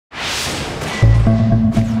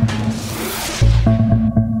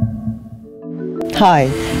Hi,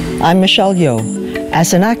 I'm Michelle Yeoh.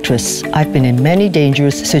 As an actress, I've been in many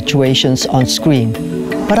dangerous situations on screen,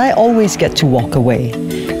 but I always get to walk away.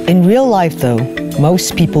 In real life though,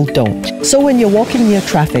 most people don't. So when you're walking near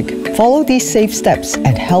traffic, follow these safe steps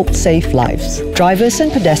and help save lives. Drivers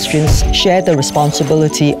and pedestrians share the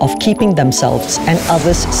responsibility of keeping themselves and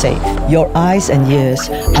others safe. Your eyes and ears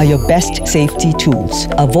are your best safety tools.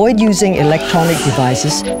 Avoid using electronic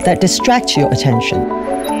devices that distract your attention.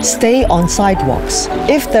 Stay on sidewalks.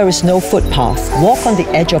 If there is no footpath, walk on the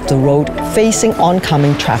edge of the road facing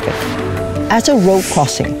oncoming traffic. At a road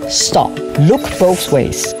crossing, stop, look both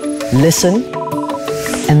ways, listen,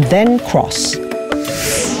 and then cross.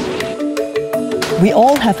 We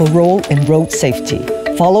all have a role in road safety.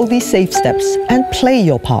 Follow these safe steps and play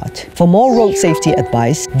your part. For more road safety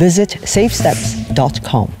advice, visit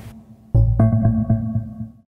safesteps.com.